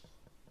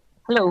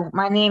Hello,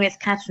 my name is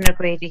Catherine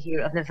O'Grady here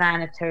of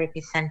Nirvana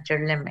Therapy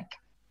Centre, Limerick.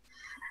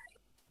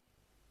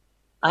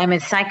 I'm a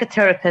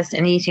psychotherapist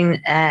and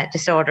eating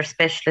disorder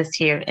specialist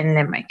here in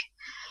Limerick.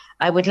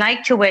 I would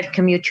like to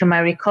welcome you to my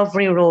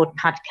Recovery Road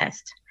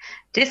podcast.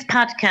 This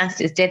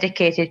podcast is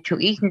dedicated to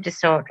eating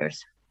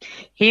disorders.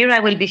 Here I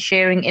will be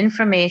sharing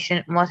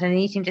information on what an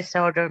eating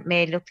disorder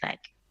may look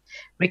like,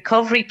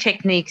 recovery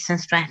techniques and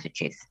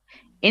strategies,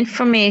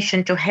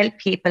 information to help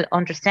people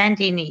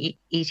understand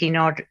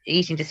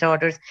eating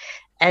disorders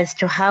as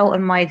to how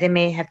and why they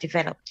may have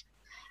developed.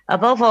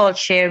 Above all,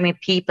 sharing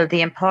with people the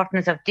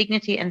importance of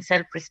dignity and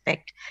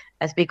self-respect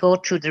as we go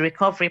through the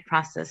recovery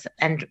process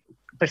and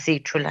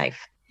proceed through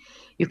life.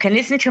 You can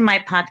listen to my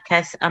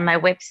podcast on my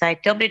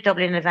website,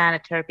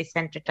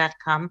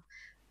 www.nirvanatherapycentre.com,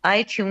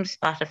 iTunes,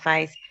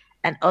 Spotify,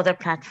 and other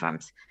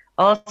platforms.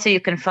 Also, you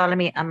can follow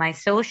me on my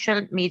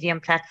social media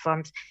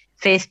platforms,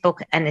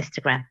 Facebook and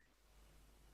Instagram.